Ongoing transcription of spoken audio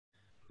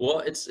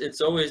Well,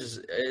 it's always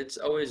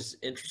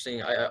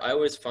interesting. I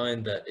always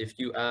find that if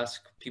you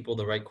ask people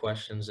the right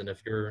questions, and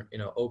if you're,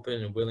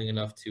 open and willing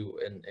enough to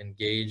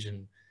engage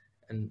and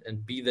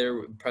be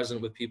there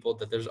present with people,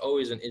 that there's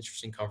always an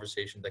interesting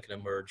conversation that can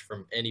emerge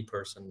from any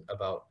person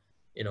about,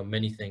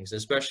 many things,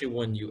 especially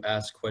when you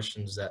ask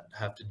questions that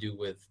have to do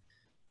with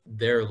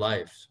their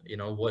life.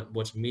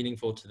 What's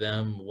meaningful to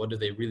them, what do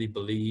they really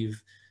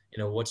believe,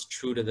 what's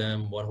true to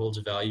them, what holds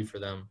value for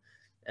them.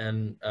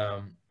 And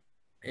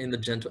in the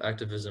Gentle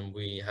Activism,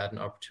 we had an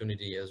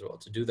opportunity as well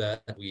to do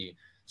that. We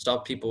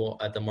stopped people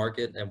at the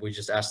market and we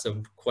just asked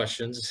them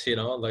questions,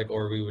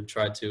 or we would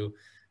try to,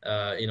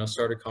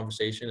 start a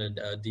conversation,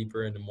 and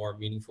deeper and a more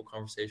meaningful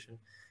conversation.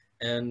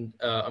 And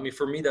I mean,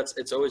 for me,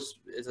 it's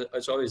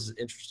always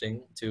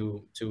interesting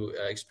to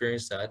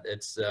experience that.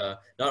 It's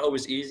not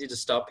always easy to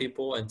stop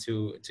people and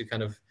to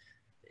kind of,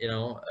 you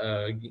know,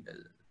 uh,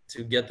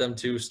 to get them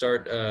to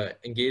start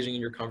engaging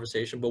in your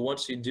conversation. But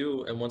once you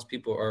do, and once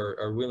people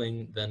are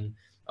willing, then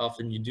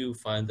often you do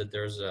find that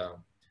there's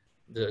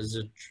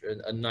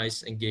a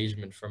nice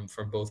engagement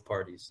from both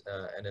parties,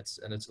 and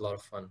it's a lot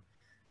of fun.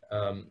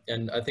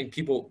 And I think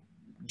people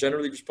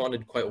generally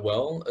responded quite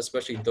well,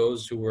 especially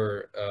those who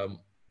were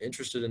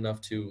interested enough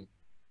to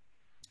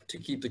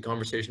keep the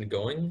conversation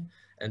going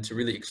and to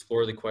really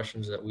explore the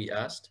questions that we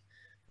asked.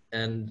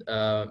 And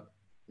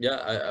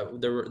yeah,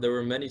 there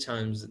were many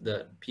times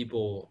that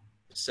people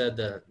said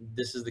that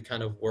this is the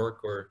kind of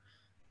work, or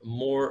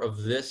more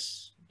of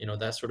this,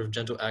 that sort of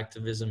gentle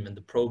activism and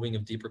the probing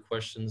of deeper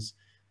questions,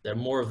 that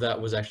more of that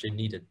was actually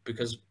needed,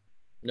 because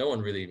no one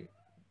really,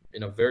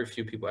 very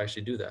few people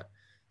actually do that.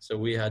 So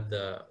we had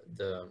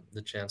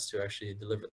the chance to actually deliver